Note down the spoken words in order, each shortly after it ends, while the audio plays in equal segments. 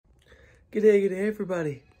G'day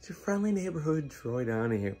everybody. It's your friendly neighborhood Troy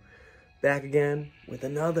Donahue. Back again with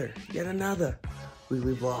yet another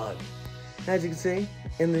weekly vlog. As you can see,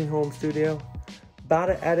 in the home studio, about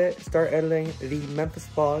to start editing the Memphis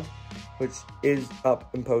vlog, which is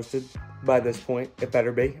up and posted by this point. It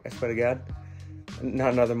better be, I swear to God.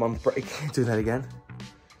 Not another month break, do that again.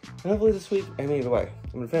 And hopefully this week, either way,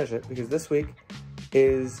 I'm gonna finish it because this week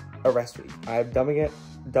is a rest week. I'm dubbing it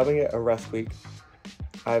a rest week.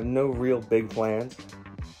 I have no real big plans.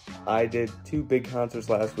 I did 2 big concerts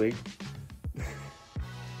last week.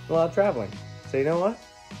 A lot of traveling. So you know what?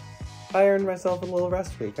 I earned myself a little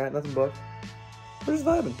rest week. I got nothing booked. We're just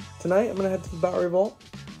vibing. Tonight, I'm gonna head to the Bowery Vault.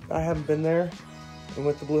 I haven't been there and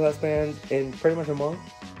with the Blue House Band in pretty much a month.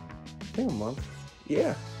 I think a month.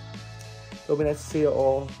 Yeah. It'll be nice to see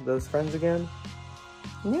all those friends again.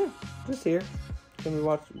 And yeah, just here.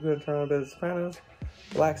 Gonna turn on a bit of Sopranos,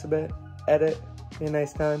 relax a bit, edit, be a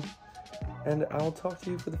nice time, and I'll talk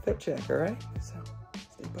to you for the fit check, alright? So,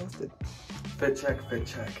 stay posted. Fit check.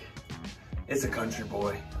 It's a country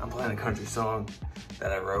boy. I'm playing a country song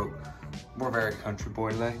that I wrote. We're very country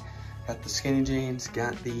boy today. Got the skinny jeans,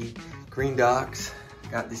 got the green docks,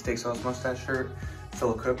 got the steak sauce mustache shirt,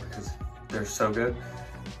 still equipped because they're so good.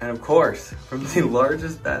 And of course, from the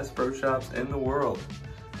largest Bass Pro Shops in the world,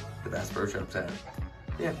 the Bass Pro Shops have.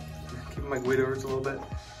 Yeah, keeping my Guidos a little bit.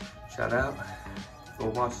 Shout out.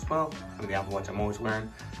 Little watch as well. I mean, the Apple Watch I'm always wearing.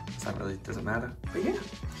 It's not really, doesn't matter. But yeah,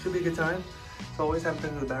 should be a good time. So always haven't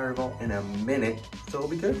been to the Bowery Vault in a minute. So it'll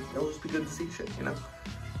be good. It'll just be good to see shit, you know?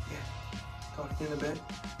 Yeah. Talk to you in a bit.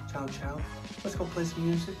 Ciao, ciao. Let's go play some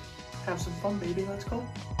music. Have some fun, baby. Let's go.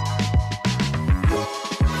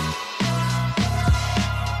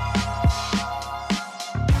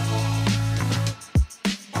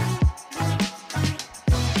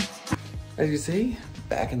 As you see,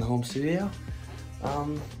 back in the home studio.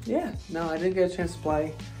 Yeah, no, I didn't get a chance to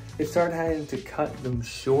play. They started having to cut them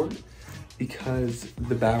short because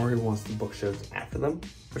the Bowery wants to book shows after them,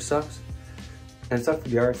 which sucks. And it sucked for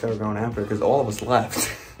the artists that were going after because all of us left.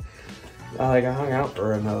 I hung out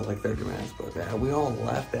for another 30 minutes, but we all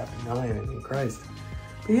left after 9, I mean, Christ.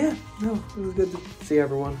 But yeah, no, it was good to see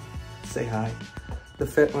everyone, say hi. The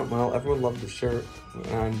fit went well, everyone loved the shirt,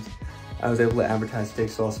 and I was able to advertise steak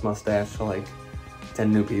sauce mustache to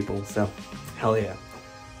 10 new people, so hell yeah.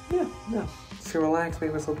 Yeah, no, just gonna relax,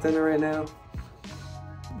 make myself dinner right now.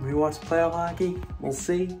 We watch playoff hockey, we'll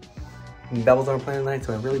see. And Devils aren't playing tonight,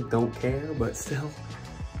 so I really don't care, but still,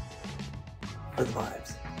 for the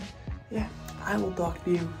vibes. Yeah, I will talk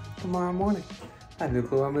to you tomorrow morning. I have no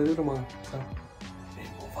clue what I'm gonna do tomorrow, so maybe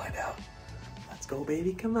we'll find out. Let's go,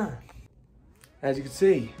 baby, come on. As you can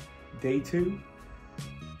see, day 2.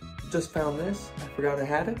 Just found this, I forgot I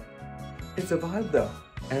had it. It's a vibe though,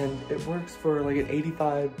 and it works for an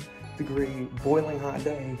 85-degree boiling hot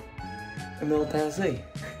day in Middle Tennessee.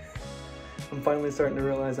 I'm finally starting to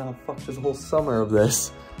realize how fuck there's a whole summer of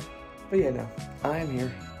this. But yeah, no, I am here,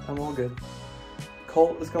 I'm all good.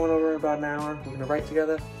 Colt is coming over in about an hour, we're gonna write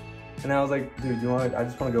together. And I was like, dude, I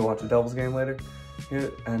just wanna go watch a Devils game later. Yeah,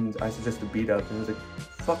 and I suggested B-Dubs, and he was like,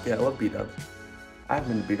 fuck yeah, I love B-Dubs. I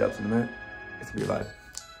haven't been to B-Dubs in a minute. It's gonna be a vibe.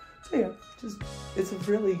 So yeah, it's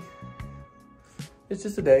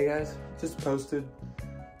just a day, guys. Just posted.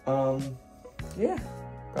 Yeah,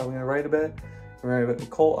 probably gonna write a bit. Write a bit with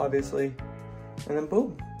Colt, obviously. And then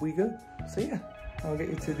boom, we good. So yeah, I'll get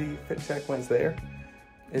you to the fit check when it's there.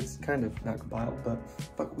 It's kind of not compiled, but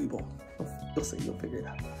fuck we ball. You'll see, you'll figure it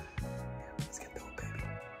out. Yeah, let's get to it, baby.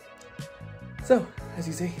 So, as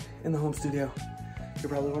you see, in the home studio, you're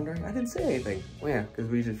probably wondering, I didn't say anything. Well yeah, because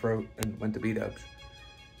we just wrote and went to B-Dubs.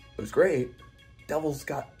 It was great. Devils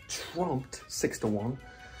got trumped 6-1.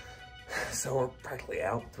 So we're practically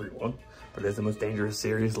out 3-1. But it's the most dangerous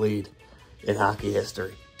series lead in hockey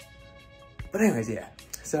history. But anyways, yeah.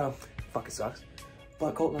 So, fuck it sucks.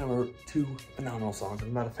 But Colt and I wrote 2 phenomenal songs.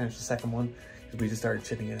 I'm about to finish the second one. Because we just started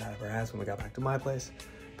chipping it out of our ass when we got back to my place.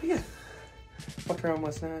 But yeah. Fucked around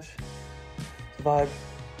with Mustache. Survived.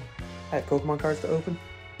 I had Pokemon cards to open.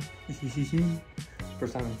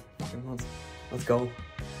 First time in fucking months. Let's go.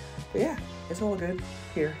 But yeah, it's all good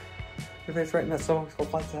here. We finished writing that song, it's called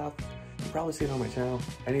Flight South. You'll probably see it on my channel.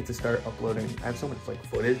 I need to start uploading. I have so much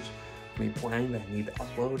footage of me playing that I need to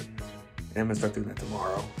upload. And I'm gonna start doing that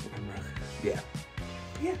tomorrow. Yeah.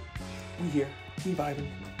 But yeah, we here, we vibing.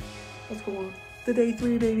 Let's go on to day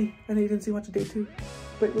 3, baby. I know you didn't see much of day 2,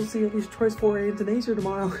 but you'll see at least Troy's foray into nature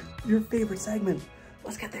tomorrow. Your favorite segment.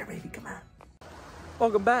 Let's get there, baby, come on.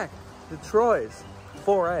 Welcome back to Troy's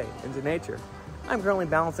foray into nature. I'm currently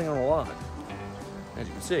balancing on a log, as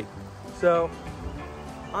you can see. So,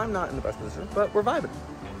 I'm not in the best position, but we're vibing.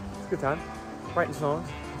 good time. Writing songs.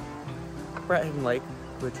 We're at Hidden Lake,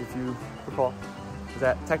 which if you recall, was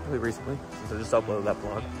at technically recently, since I just uploaded that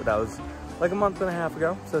vlog, but that was like a month and a half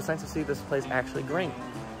ago, so it's nice to see this place actually green.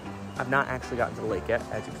 I've not actually gotten to the lake yet,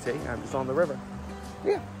 as you can see. I'm just on the river.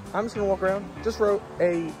 Yeah, I'm just gonna walk around. Just wrote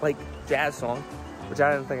a like jazz song, which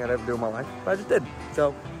I didn't think I'd ever do in my life, but I just did.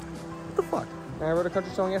 So, what the fuck? And I wrote a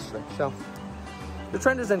country song yesterday, so the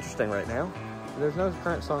trend is interesting right now. There's no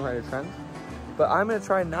current songwriter trend, but I'm gonna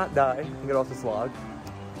try and not die and get off this log,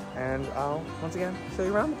 and I'll once again show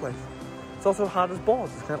you around the place. It's also hot as balls.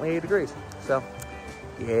 It's currently 8 degrees, so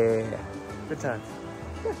yeah, good times.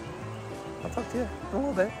 Yeah, I'll talk to you in a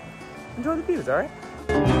little bit. Enjoy the views, all right?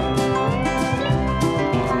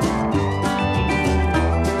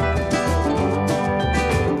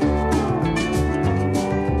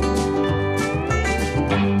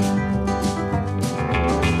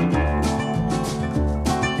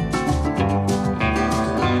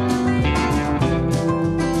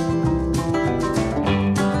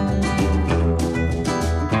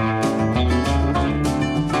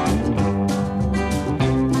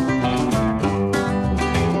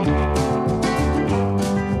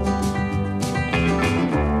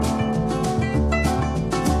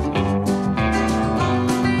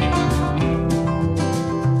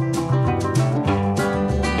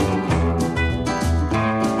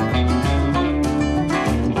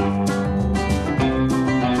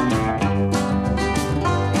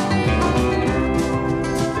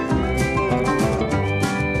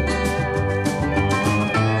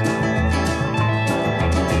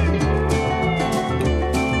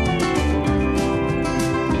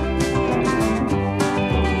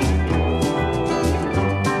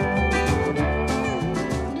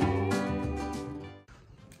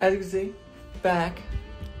 As you can see, back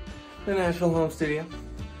in the Nashville home studio.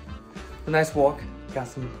 A nice walk, got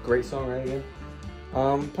some great songwriting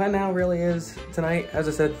in. Plan now really is tonight, as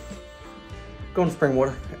I said, going to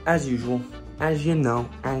Springwater, as usual, as you know,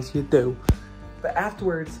 as you do. But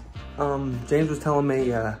afterwards, James was telling me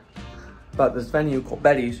about this venue called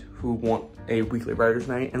Betty's, who want a weekly writers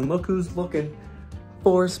night, and look who's looking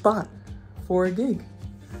for a spot, for a gig,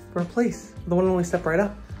 for a place, the one and only Step Right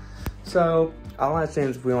Up. So I'll ask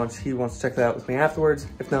James if he wants to check that out with me afterwards.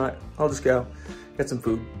 If not, I'll just go get some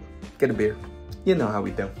food, get a beer. You know how we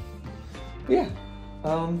do. But yeah,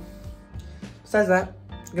 besides that,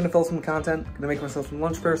 I'm gonna fill some content. Gonna make myself some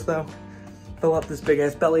lunch first though. Fill up this big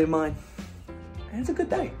ass belly of mine. And it's a good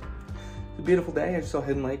day. It's a beautiful day. I just saw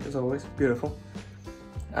Hidden Lake as always, beautiful.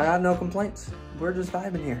 I got no complaints. We're just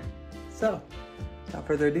vibing here. So, without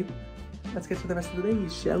further ado, let's get to the rest of the day,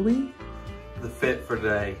 shall we? The fit for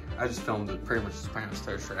today, I just filmed it pretty much just wearing a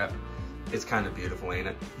thirst trap. It's kind of beautiful, ain't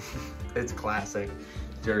it? It's classic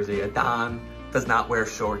jersey. Adon does not wear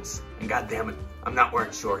shorts, and god damn it, I'm not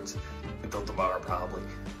wearing shorts until tomorrow probably.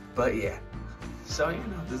 But yeah, so you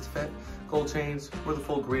know, this fit, gold chains with a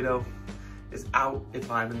full burrito is out. It's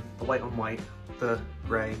vibing. The white on white, the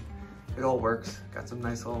gray, it all works. Got some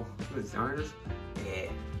nice little, what is it, oranges?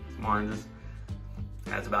 Yeah, some oranges.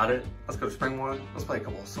 That's about it. Let's go to Springwater. Let's play a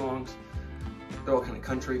couple of songs. They're all kind of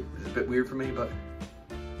country, which is a bit weird for me, but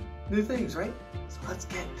new things, right? So let's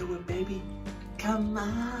get to it, baby. Come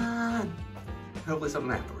on. Hopefully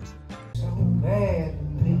something afterwards. So bad to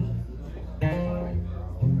me.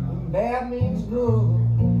 Bad means good.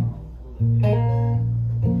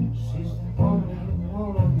 She's the only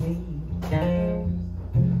one I need.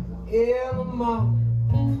 Every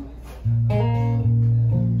morning,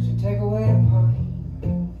 she take away the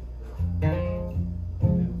pain.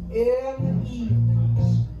 Every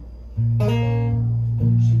evenings,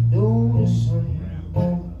 she do the same.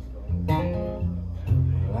 Well,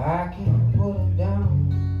 I can't put her down,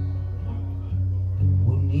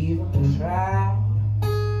 wouldn't even try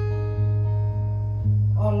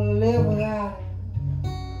or live without her.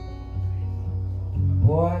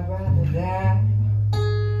 Boy, I'd rather die.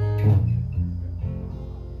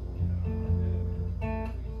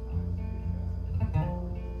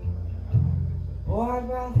 Boy, I'd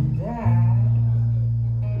rather die.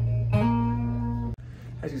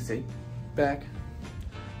 As you can see, back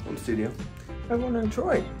on the studio. Everyone in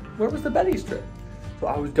Troy, where was the Betty's trip? So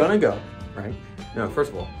I was gonna go, right? No,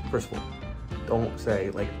 first of all, don't say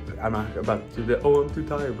like, I'm not about to do that, oh, I'm too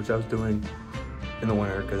tired, which I was doing in the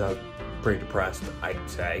winter because I was pretty depressed, I'd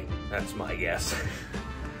say. That's my guess.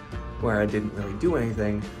 Where I didn't really do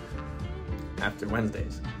anything after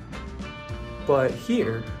Wednesdays. But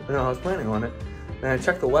here, when I was planning on it, and I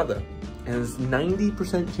checked the weather, and there's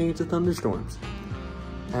 90% chance of thunderstorms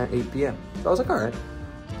at 8 p.m. So I was like, all right,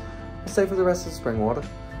 I'll stay for the rest of the Springwater,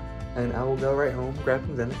 and I will go right home, grab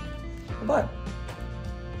some dinner, and bye.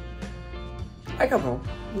 I come home,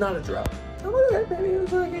 not a drought. I'm like, maybe it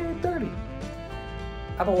was like 30.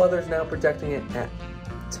 Apple weather's now projecting it at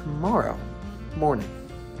tomorrow morning.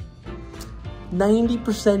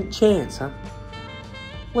 90% chance, huh?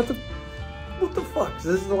 What the fuck? This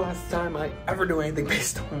is the last time I ever do anything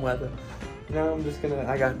based on weather. Now I'm just gonna,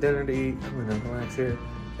 I got dinner to eat. I'm gonna relax here.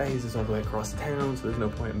 Baggies is all the way across town, so there's no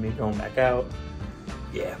point in me going back out.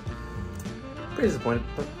 Yeah, pretty disappointed,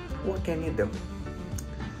 but what can you do?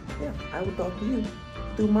 Yeah, I will talk to you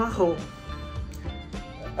through my hole.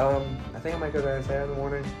 I think I might go to NSA in the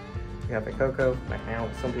morning. We have a cocoa, might hang out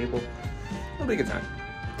with some people. It'll be a good time.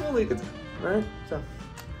 It'll be a good time, alright? So,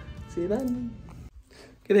 see you then.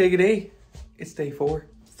 G'day, g'day. It's day 4.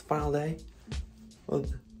 It's the final day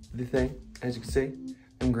of the thing. As you can see,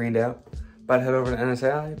 I'm greened out. About to head over to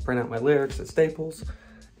NSAI, print out my lyrics at Staples,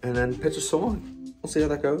 and then pitch a song. We'll see how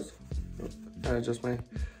that goes. Just my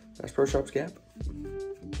Bass Pro Shops gap.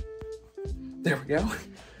 There we go.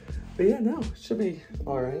 But yeah, no, it should be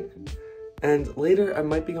all right. And later, I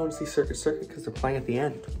might be going to see Circuit Circuit because they're playing at the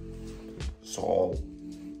end. So,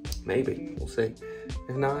 maybe, we'll see.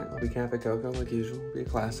 If not, it'll be Cafe Coco like usual. It'll be a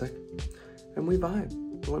classic. And we vibe.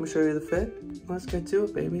 So let me show you the fit. Let's get to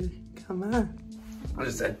it, baby. Come on. I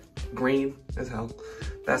just said green as hell.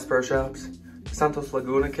 Bass Pro Shops, Santos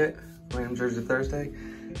Laguna kit, Ram Jersey Thursday,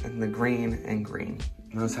 and the green and green.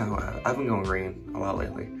 Notice how I've been going green a lot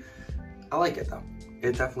lately. I like it though.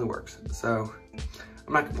 It definitely works. So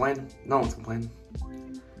I'm not complaining. No one's complaining.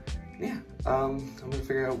 Yeah, I'm gonna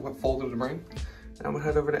figure out what folder to bring. And I'm gonna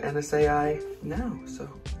head over to NSAI now. So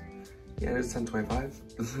yeah, it's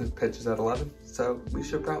 10:25. Pitch is at 11. So we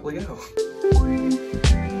should probably go.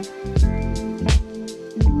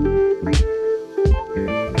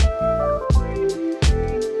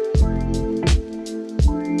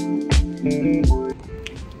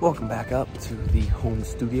 Welcome back up to the home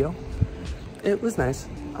studio. It was nice.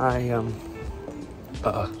 That's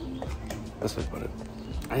what I put it.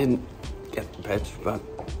 I didn't get the pitch, but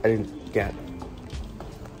I didn't get,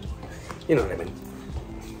 you know what I mean.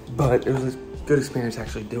 But it was a good experience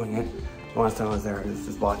actually doing it. The last time I was there, I was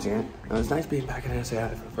just watching it. It was nice being back in NSAI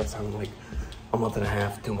for the first time in like a month and a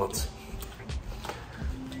half, 2 months.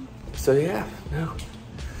 So yeah, no,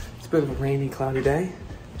 it's a bit of a rainy, cloudy day.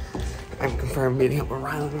 I'm confirmed meeting up with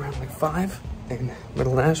Rylan around like 5 in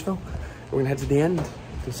middle of Nashville. We're gonna head to the end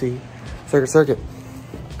to see Circuit Circuit,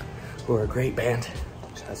 who are a great band.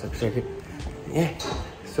 Shout out Circuit Circuit. Yeah,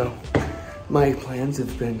 so my plans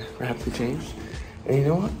have been rapidly changed. And you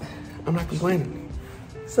know what? I'm not complaining.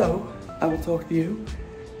 So I will talk to you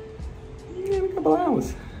in a couple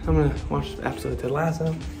hours. I'm gonna watch the episode of Ted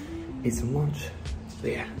Lasso, eat some lunch. So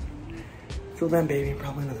yeah, till then, baby,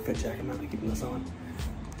 probably another fit check. I'm not keeping this on.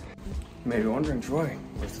 You may be wondering, Troy,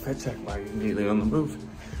 where's the fit check? Why are you immediately on the move?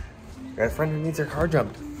 I got a friend who needs her car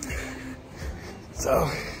jumped.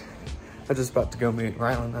 So I'm just about to go meet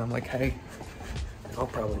Rylan, and I'm like, hey, I'll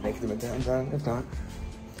probably make it to Midtown. If not,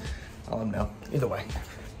 I'll let him know. Either way,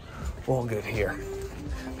 we're all good here.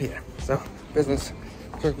 But yeah, so business,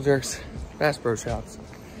 circle jerks, Bass Pro Shops,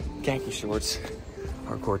 khaki shorts,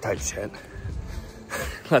 hardcore type shit.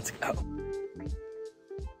 Let's go.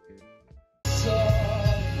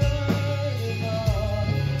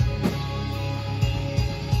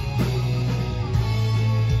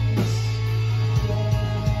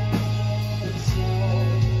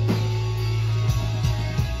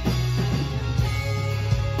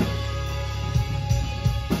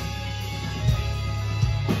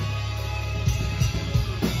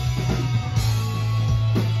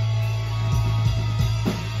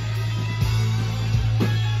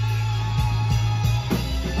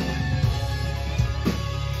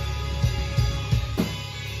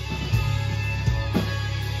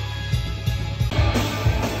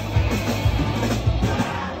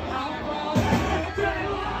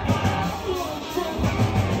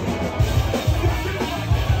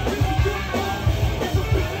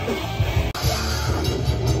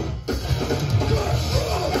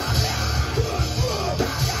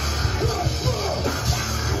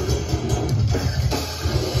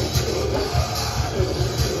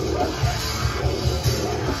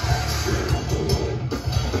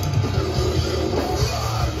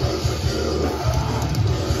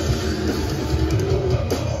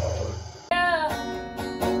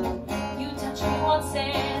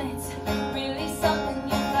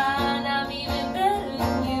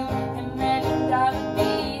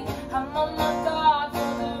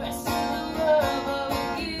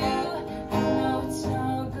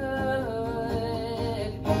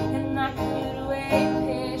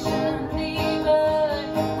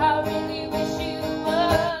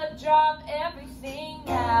 Everything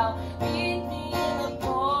now, beat me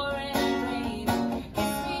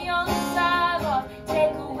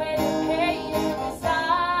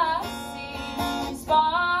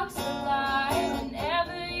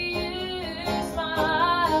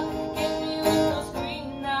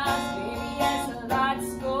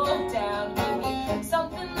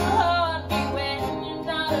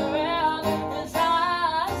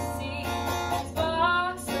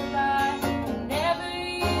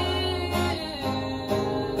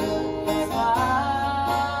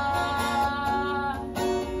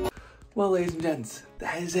ladies and gents,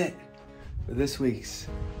 that is it for this week's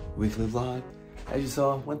weekly vlog. As you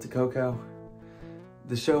saw, went to Coco.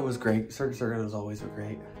 The show was great. Circus Circus as always were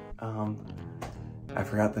great. I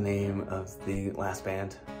forgot the name of the last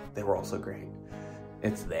band. They were also great.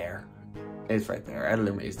 It's there. It's right there.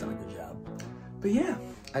 Editor May's done a good job. But yeah,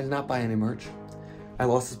 I did not buy any merch. I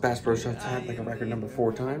lost this Bass Pro Shots hat like a record number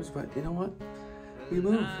 4 times, but you know what? We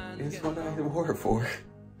moved. It's what I wore it for.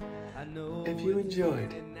 If you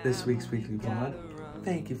enjoyed this week's weekly vlog,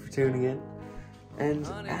 thank you for tuning in. And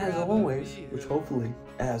as always, which hopefully,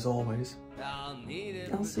 as always,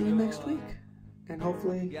 I'll see you next week. And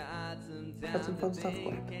hopefully, got some fun stuff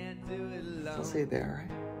planned. I'll see you there,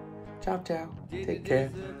 alright? Ciao, ciao. Take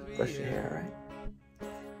care. Brush your hair,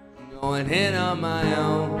 alright? Going in on my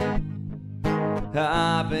own,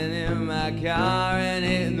 hopping in my car and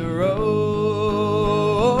hitting the road.